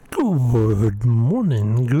Good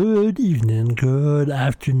morning, good evening, good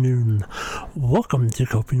afternoon. Welcome to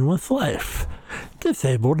Coping with Life,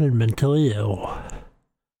 Disabled and Mentally Ill.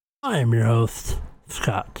 I am your host,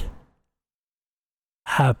 Scott.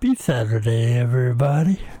 Happy Saturday,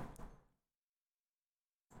 everybody.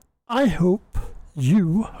 I hope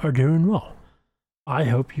you are doing well. I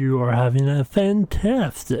hope you are having a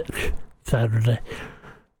fantastic Saturday.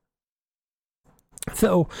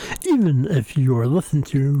 So, even if you are listening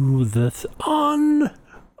to this on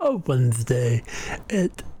a Wednesday,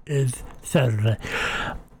 it is Saturday.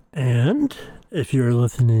 And if you're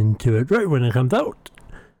listening to it right when it comes out,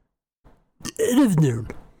 it is noon,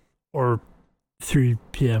 or 3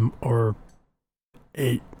 p.m., or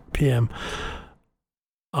 8 p.m.,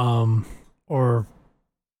 or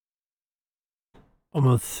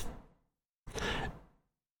almost,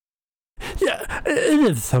 yeah, it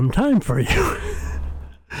is some time for you.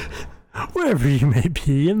 Wherever you may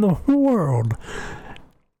be in the world,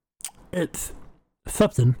 it's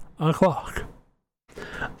something o'clock.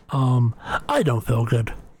 I don't feel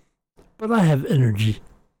good, but I have energy.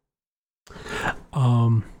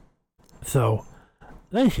 So,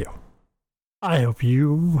 thank you. I hope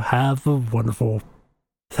you have a wonderful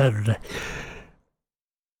Saturday.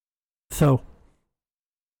 So,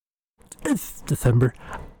 it's December.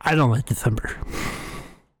 I don't like December.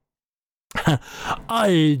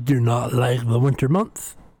 I do not like the winter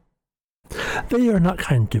months. They are not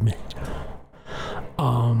kind to me.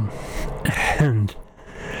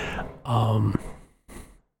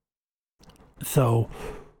 So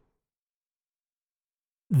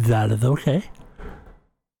that is okay.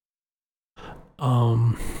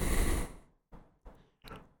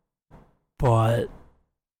 But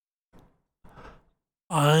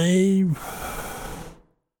I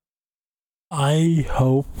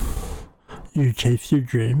hope you chase your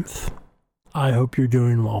dreams. I hope you're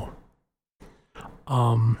doing well.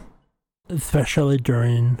 Especially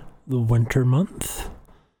during the winter months.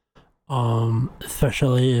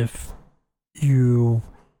 Especially if you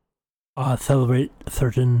celebrate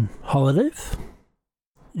certain holidays.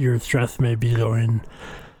 Your stress may be going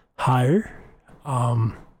higher.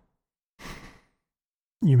 You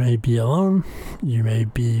may be alone. You may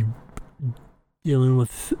be dealing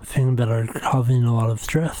with things that are causing a lot of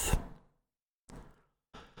stress.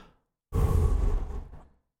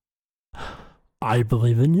 I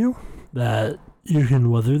believe in you, that you can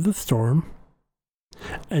weather the storm,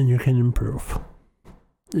 and you can improve,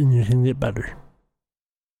 and you can get better.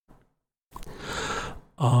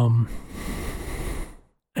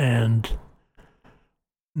 And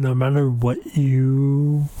no matter what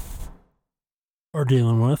you are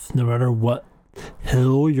dealing with, no matter what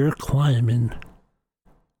hill you're climbing,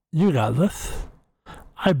 you got this.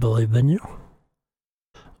 I believe in you.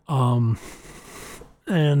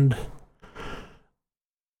 And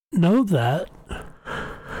know that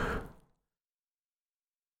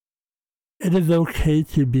it is okay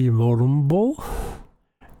to be vulnerable.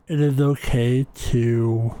 It is okay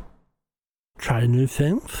to try new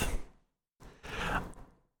things.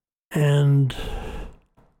 And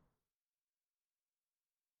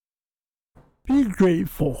be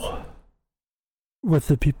grateful with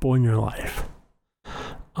the people in your life.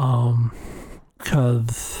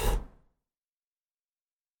 Because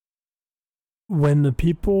when the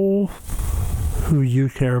people who you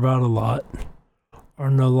care about a lot are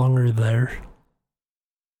no longer there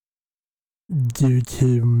due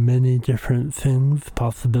to many different things,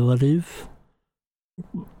 possibilities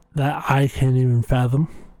that I can't even fathom,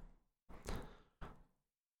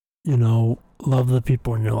 love the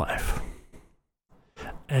people in your life.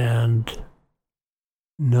 And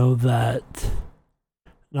know that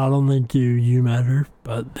not only do you matter,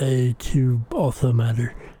 but they too also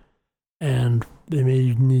matter. And they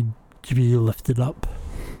may need to be lifted up.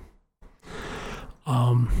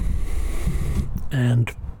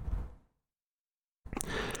 And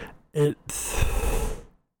it's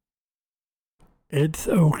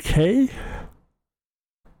okay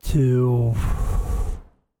to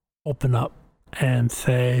open up and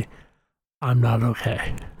say, I'm not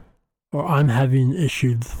okay, or I'm having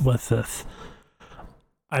issues with this.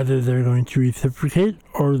 Either they're going to reciprocate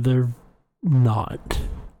or they're not.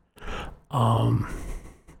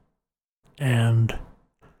 And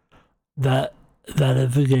that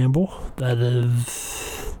is a gamble. That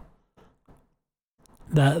is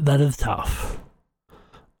tough.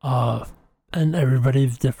 And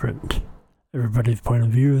everybody's different. Everybody's point of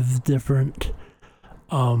view is different.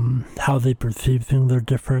 How they perceive things are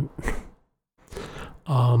different.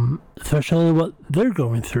 Especially what they're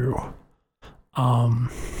going through. And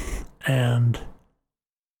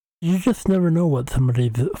you just never know what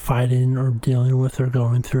somebody's fighting or dealing with or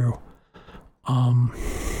going through. And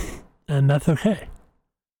that's okay.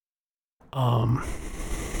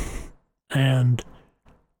 And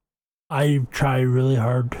I try really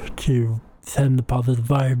hard to send the positive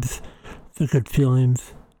vibes, the good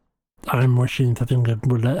feelings. I'm wishing something good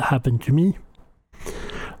would happen to me.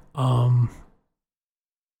 And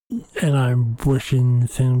I'm wishing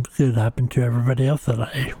things good happen to everybody else that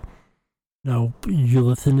I know, you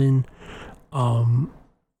listening. No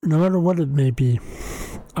matter what it may be,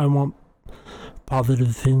 I want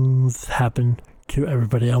positive things happen to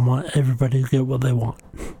everybody. I want everybody to get what they want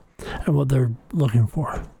and what they're looking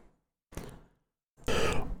for.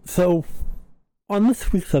 So, on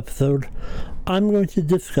this week's episode, I'm going to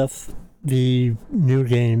discuss the new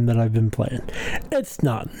game that I've been playing. It's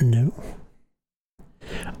not new.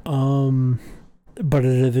 But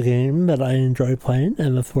it is a game that I enjoy playing,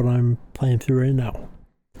 and that's what I'm playing through right now.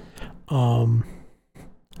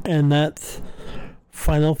 And that's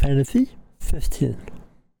Final Fantasy 15.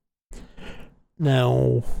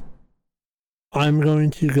 Now, I'm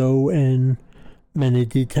going to go in many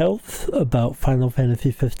details about Final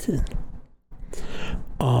Fantasy 15.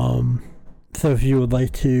 So if you would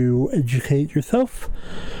like to educate yourself,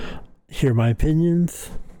 hear my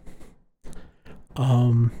opinions,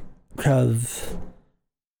 because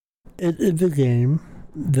it is a game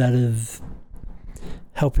that is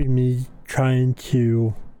helping me trying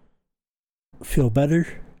to feel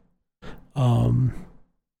better,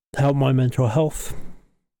 help my mental health,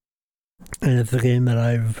 and it's a game that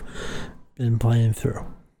I've been playing through.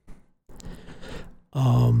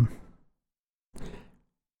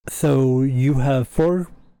 So you have 4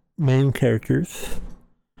 main characters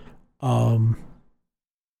in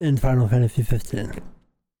Final Fantasy 15.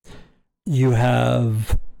 You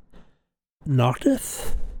have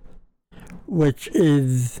Noctis, which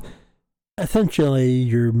is essentially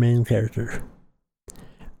your main character.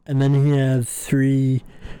 And then he has 3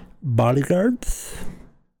 bodyguards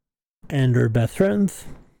and her best friends.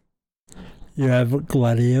 You have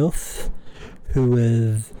Gladios, who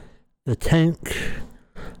is the tank,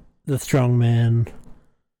 the strong man.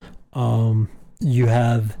 You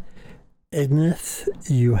have Ignis.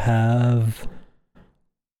 You have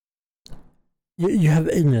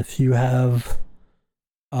Ignis. You have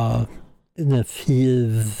Ignis. He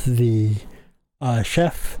is the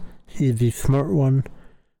chef. He's the smart one.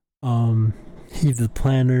 He's the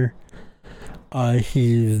planner.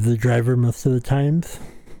 He's the driver most of the times.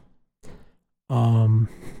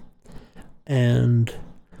 And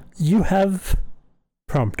you have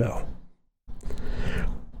Prompto.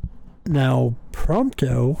 Now,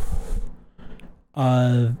 Prompto,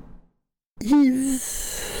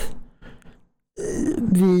 he's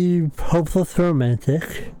the hopeless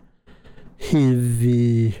romantic. He's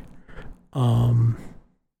the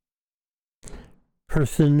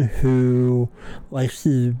person who likes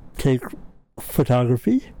to take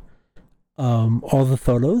photography, all the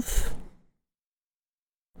photos,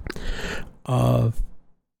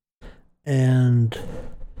 and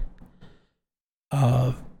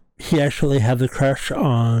he actually has a crush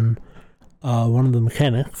on one of the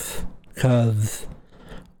mechanics, because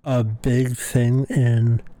a big thing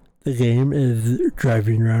in the game is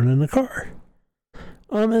driving around in a car.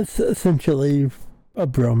 It's essentially a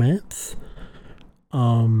bromance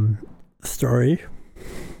story.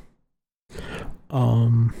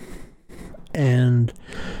 And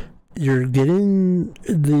you're getting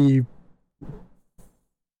the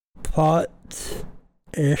plot-ish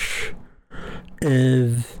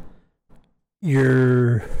is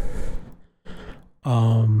your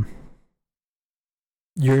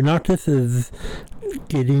Noctis is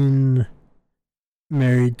getting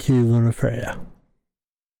married to Lunafreya.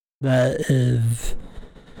 That is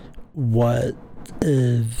what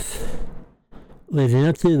is leading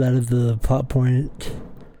up to. That is the plot point.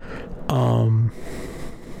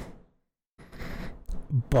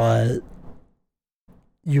 But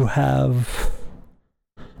you have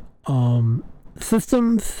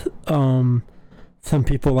systems. Some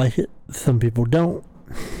people like it, some people don't.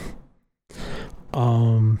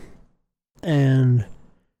 And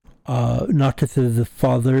Noctis'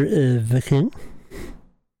 father is the king.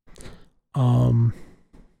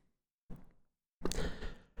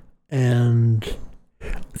 And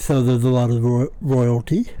so there's a lot of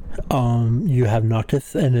royalty. You have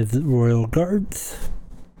Noctis and his royal guards.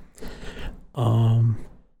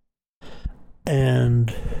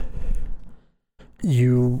 And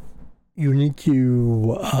you need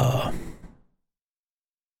to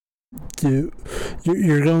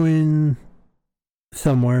you're going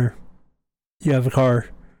somewhere. You have a car.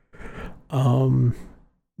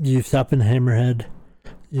 you stop in Hammerhead,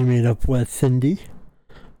 you meet up with Cindy,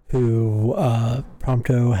 who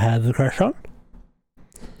Prompto has a crush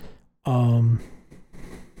on.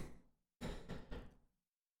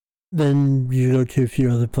 Then you go to a few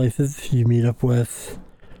other places. You meet up with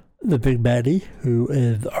the big baddie, who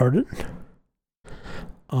is Arden.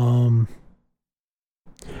 And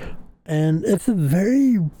it's a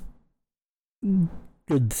very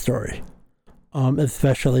good story,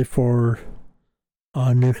 especially for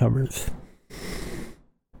newcomers.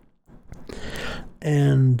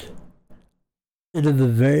 And it is a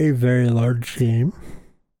very, very large game.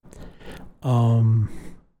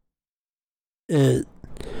 It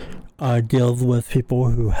deals with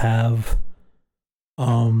people who have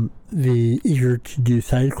the eager to do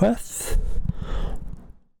side quests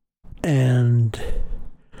and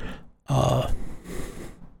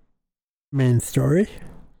main story.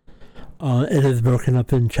 It is broken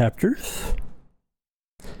up in chapters.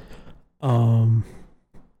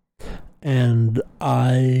 And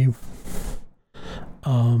I'm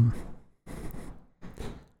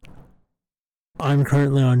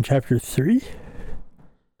currently on chapter 3.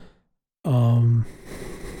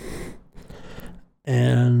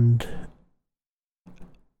 And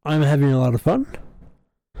I'm having a lot of fun.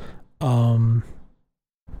 I'm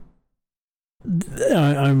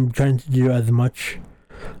trying to do as much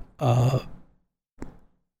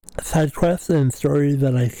side quests and story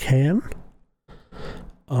that I can.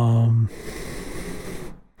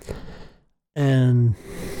 And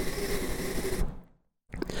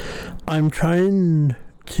I'm trying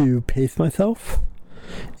to pace myself,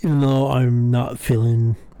 even though I'm not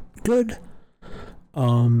feeling good.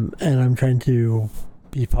 And I'm trying to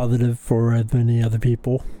be positive for as many other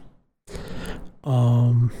people.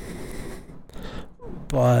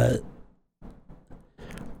 But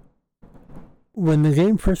when the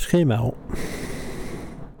game first came out,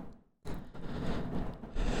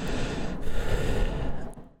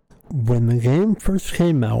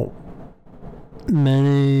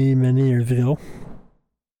 many, many years ago,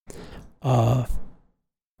 I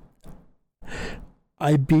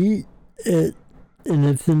beat it in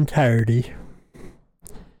its entirety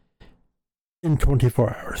in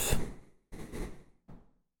 24 hours.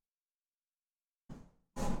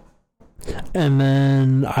 And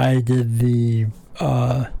then I did the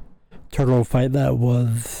turtle fight that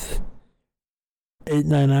was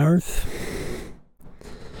 8-9 hours.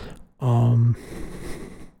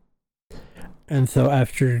 And so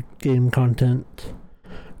after game content,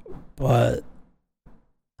 but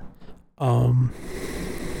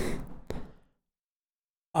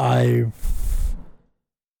I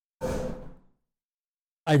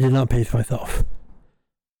did not pace myself.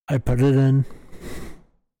 I put it in,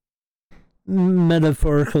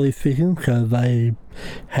 metaphorically speaking, because I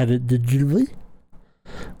had it digitally,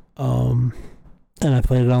 and I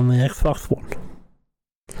played it on the Xbox One.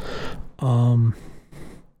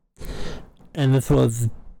 And this was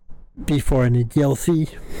before any DLC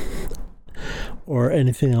or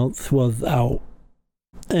anything else was out,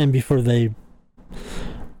 and before they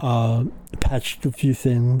patched a few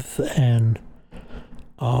things and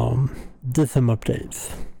did some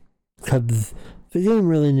updates, because the game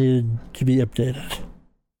really needed to be updated.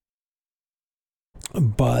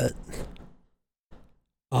 But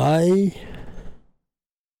I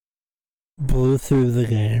blew through the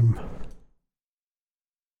game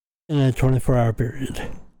in a 24-hour period.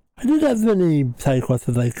 I did as many side quests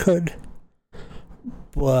as I could,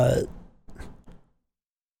 but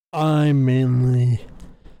I mainly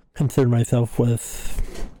concerned myself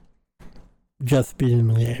with just beating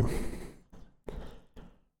the game.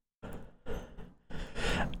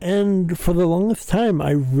 And for the longest time,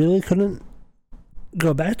 I really couldn't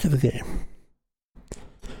go back to the game.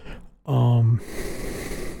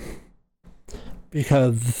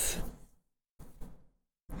 Because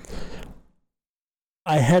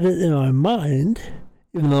I had it in my mind,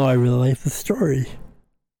 even though I really liked the story,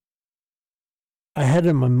 I had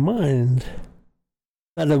in my mind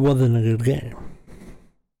that it wasn't a good game.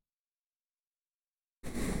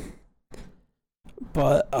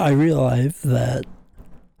 But I realized that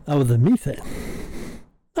that was a me thing,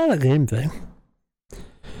 not a game thing.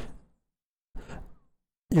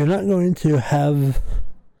 You're not going to have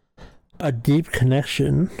a deep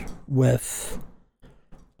connection with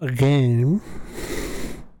a game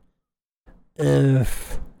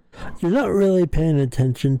if you're not really paying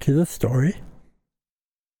attention to the story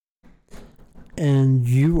and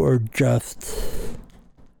you are just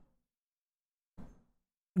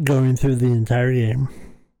going through the entire game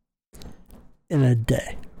in a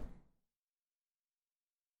day.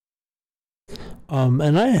 And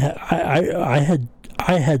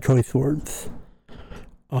I had choice words.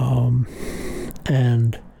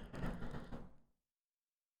 And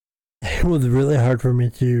it was really hard for me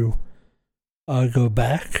to go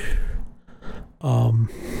back. But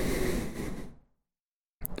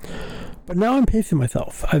now I'm pacing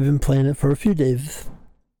myself. I've been playing it for a few days.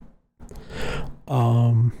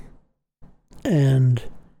 And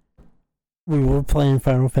we were playing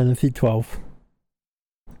Final Fantasy 12.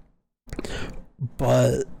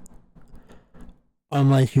 But I'm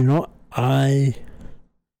like, I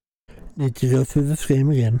need to go through this game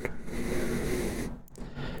again.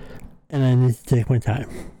 And I need to take my time.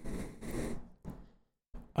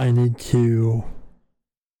 I need to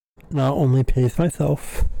not only pace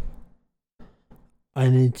myself, I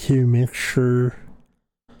need to make sure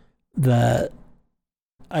that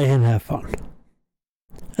I can have fun.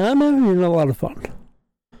 And I'm having a lot of fun.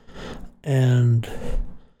 And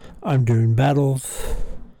I'm doing battles.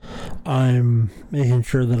 I'm making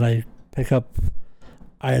sure that I pick up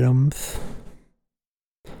items.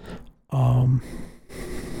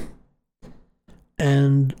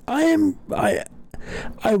 And I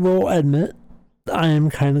will admit, I am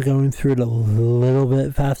kind of going through it a little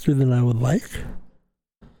bit faster than I would like.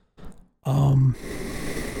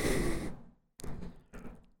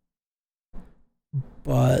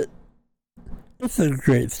 But it's a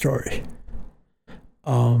great story.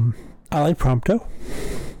 I like Prompto.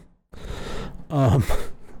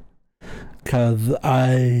 Because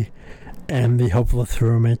I am the hopeless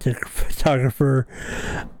romantic photographer,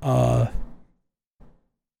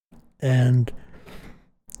 and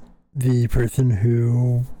the person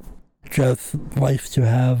who just likes to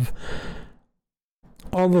have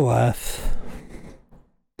all the laughs.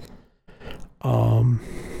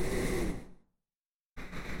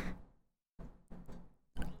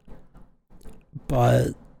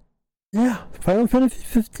 But yeah, Final Fantasy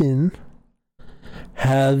 15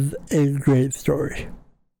 has a great story.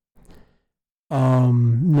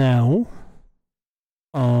 Now,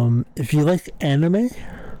 if you like anime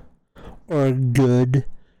or a good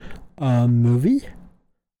movie,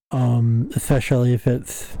 especially if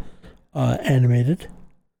it's animated,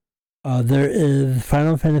 there is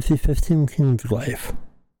Final Fantasy 15 Kingsglaive.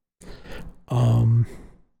 And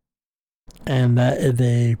that is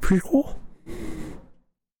a prequel.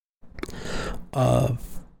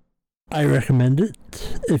 I recommend it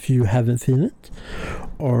if you haven't seen it,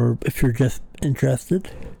 or if you're just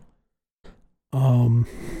interested.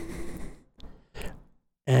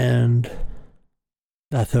 And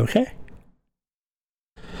that's okay.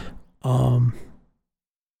 Now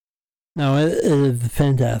it is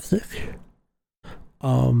fantastic.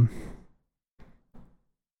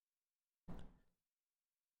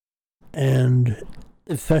 And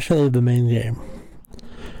especially the main game.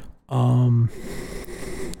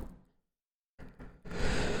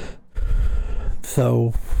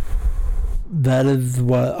 So that is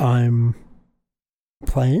what I'm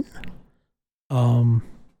playing.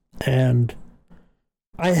 And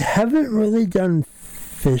I haven't really done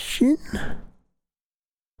fishing.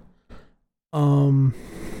 I'm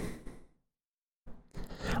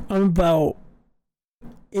about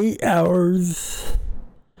 8 hours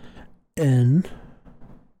in,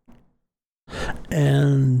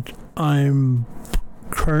 and I'm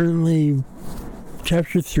currently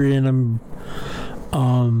chapter 3, and I'm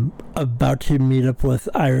about to meet up with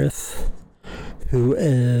Iris, who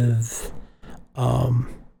is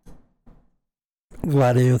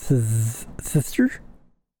Gladius's sister.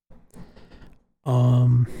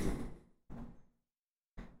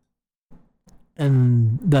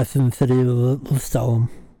 And that's in the city of Listellum.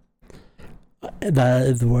 That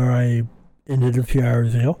is where I ended a few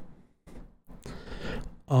hours ago.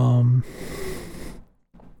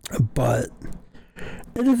 But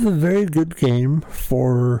it is a very good game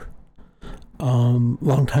for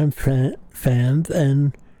longtime fans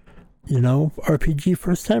and, RPG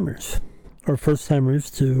first timers, or first timers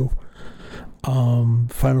to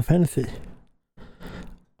Final Fantasy.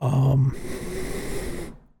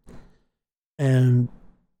 And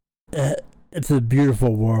it's a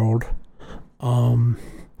beautiful world.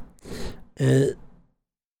 It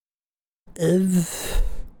is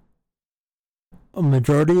a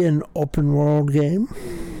majority an open world game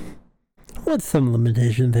with some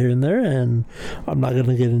limitations here and there, and I'm not going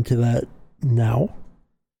to get into that now.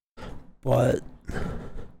 But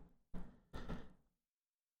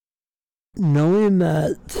knowing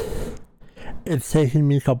that it's taken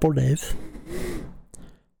me a couple days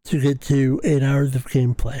to get to 8 hours of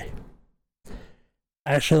gameplay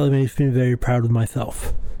actually makes me very proud of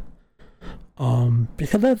myself.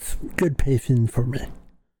 Because that's good pacing for me.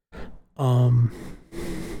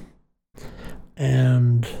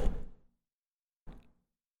 And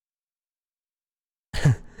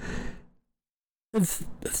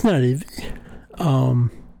it's not easy.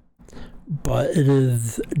 But it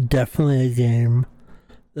is definitely a game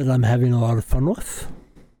that I'm having a lot of fun with.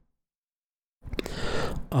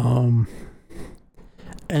 And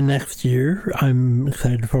next year, I'm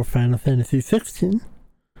excited for Final Fantasy 16.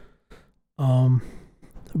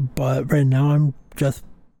 But right now, I'm just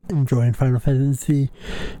enjoying Final Fantasy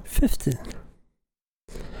 15.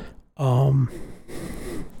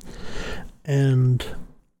 And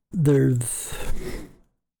there's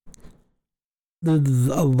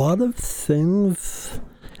a lot of things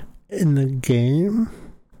in the game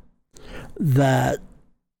that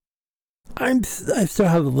I still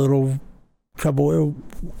have a little trouble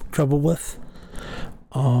with.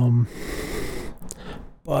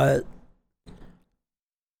 But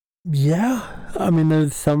yeah, I mean,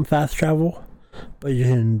 there's some fast travel, but you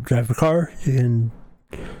can drive a car, you can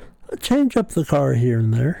change up the car here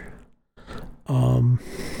and there.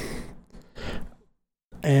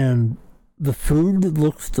 And the food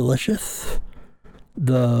looks delicious.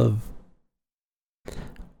 The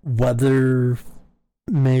weather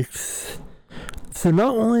makes... So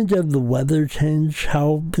not only does the weather change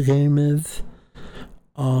how the game is,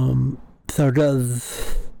 so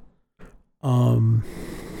does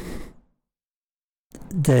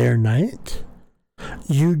day or night.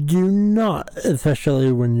 You do not,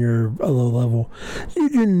 especially when you're a low level, you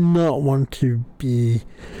do not want to be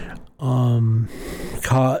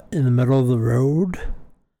caught in the middle of the road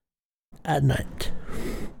at night.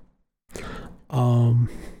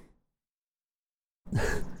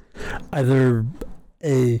 Either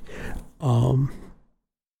a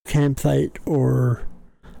campsite or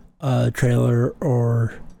a trailer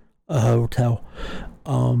or a hotel,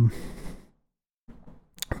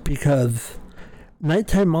 because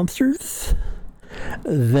nighttime monsters,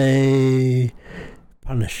 they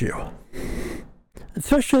punish you,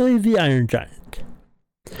 especially the Iron Giant.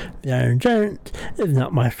 The Iron Giant is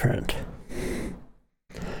not my friend.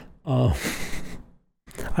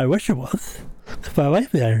 I wish it was, because I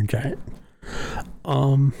like the Iron Giant.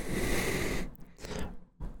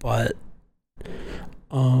 But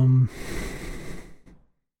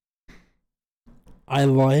I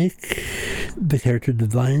like the character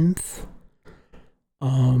designs.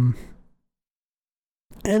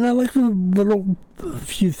 And I like the little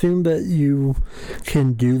few things that you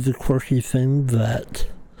can do, the quirky things that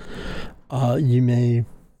you may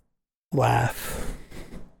laugh.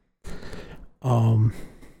 And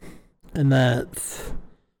that's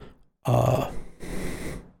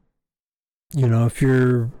if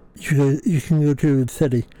you can go to the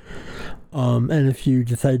city, and if you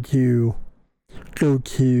decide to go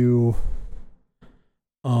to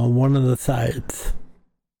one of the sides,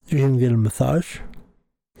 you can get a massage.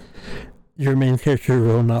 Your main character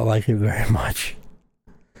will not like it very much.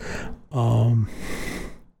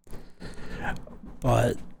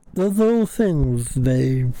 But those little things,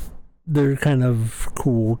 they're kind of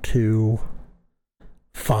cool to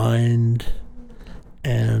find,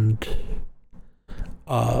 and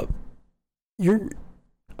your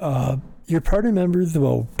party members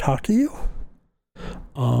will talk to you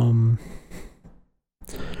on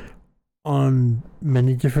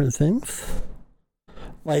many different things.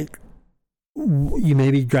 Like, you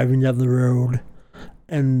may be driving down the road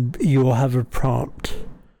and you will have a prompt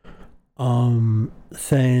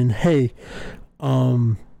saying, hey,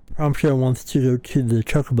 Prompto wants to go to the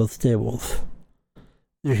Chocobo stables.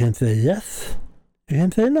 You can say yes, you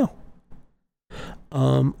can say no.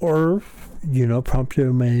 Or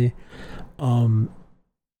Prompto may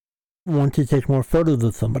want to take more photos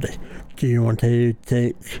of somebody. Do you want to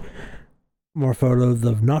take more photos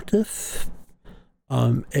of Noctis,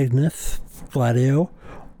 Ignis, Gladio,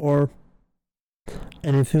 or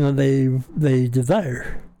anything that they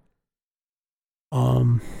desire?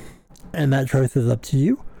 And that choice is up to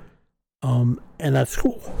you. And that's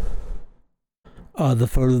cool. The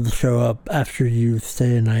photos show up after you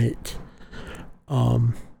stay a night,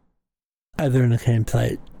 either in a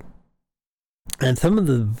campsite. And some of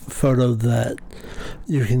the photos that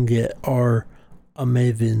you can get are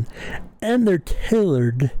amazing, and they're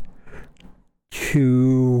tailored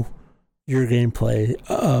to your gameplay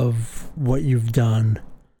of what you've done,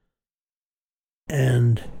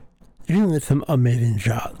 and you can get some amazing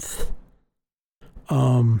shots.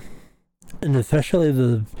 And especially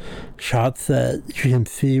the shots that you can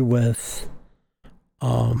see with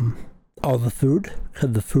all the food,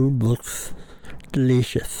 because the food looks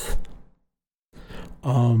delicious.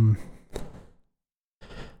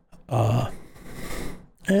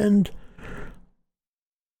 And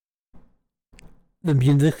the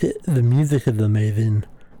music is amazing.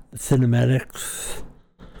 The cinematics.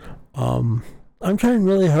 I'm trying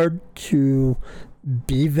really hard to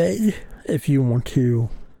be vague. If you want to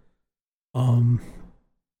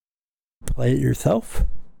play it yourself.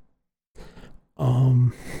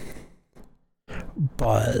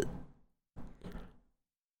 But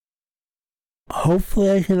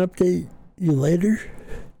hopefully I can update you later.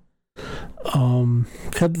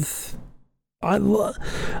 Cause I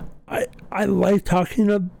like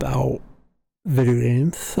talking about video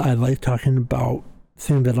games. I like talking about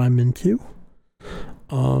things that I'm into.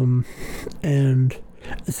 And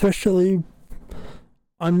especially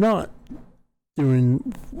I'm not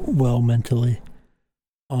doing well mentally.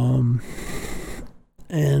 And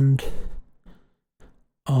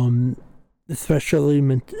especially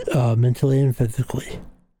mentally and physically.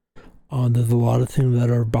 There's a lot of things that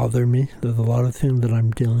are bothering me. There's a lot of things that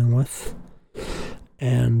I'm dealing with.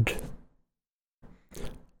 And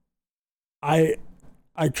I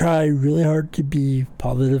try really hard to be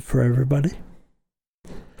positive for everybody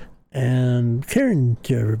and caring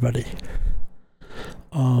to everybody.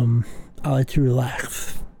 I like to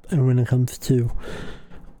relax. And when it comes to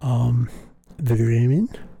video gaming,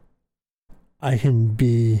 I can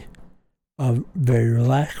be very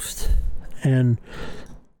relaxed and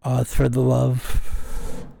spread the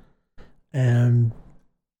love, and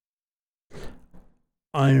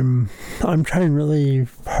I'm trying really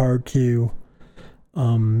hard to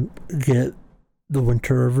get the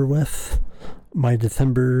winter over with. My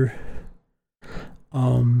December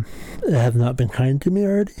it has not been kind to me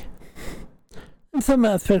already. In some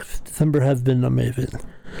aspects, December has been amazing,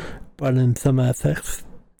 but in some aspects,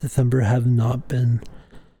 December has not been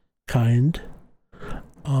kind.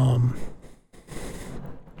 I'm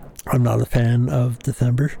not a fan of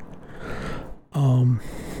December. And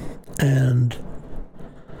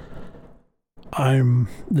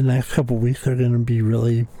the next couple weeks are going to be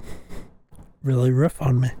really, really rough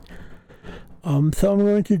on me. So I'm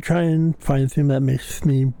going to try and find something that makes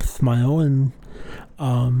me smile and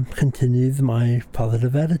continues my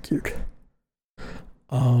positive attitude.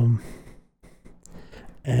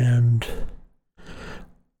 And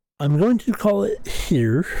I'm going to call it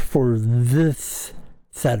here for this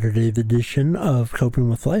Saturday's edition of Coping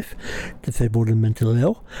with Life, Disabled and Mentally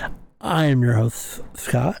Ill. I am your host,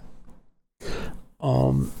 Scott.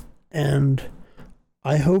 And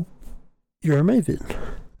I hope you're amazing.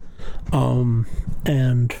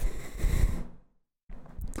 And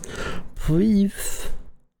please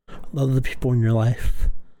love the people in your life.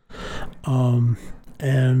 And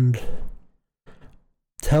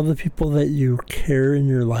tell the people that you care in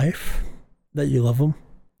your life that you love them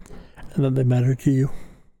and that they matter to you,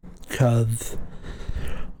 because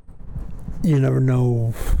you never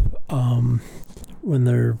know when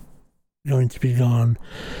they're going to be gone,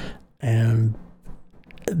 and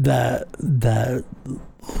that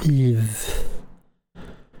leaves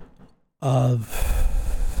a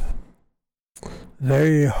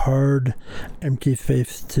very hard empty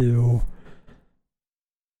space to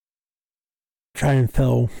try and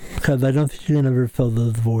fill, because I don't think you can ever fill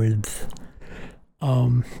those voids.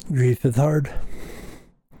 Grief is hard,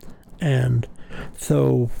 and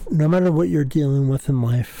so no matter what you're dealing with in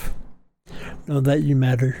life, know that you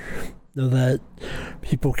matter, know that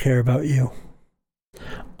people care about you,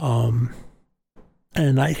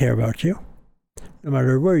 and I care about you. No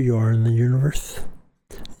matter where you are in the universe,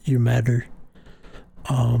 you matter.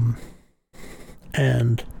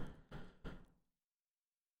 And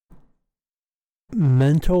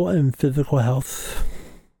mental and physical health,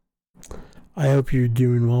 I hope you're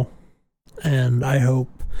doing well. And I hope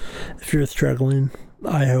if you're struggling,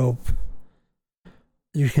 I hope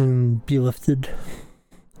you can be lifted.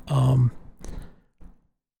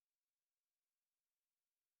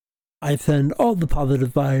 I send all the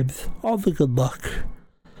positive vibes, all the good luck.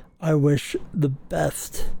 I wish the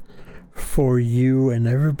best for you and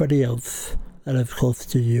everybody else that is close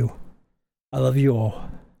to you. I love you all.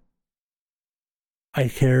 I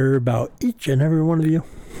care about each and every one of you.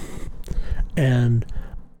 And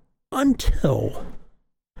until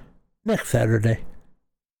next Saturday,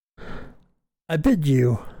 I bid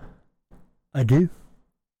you adieu.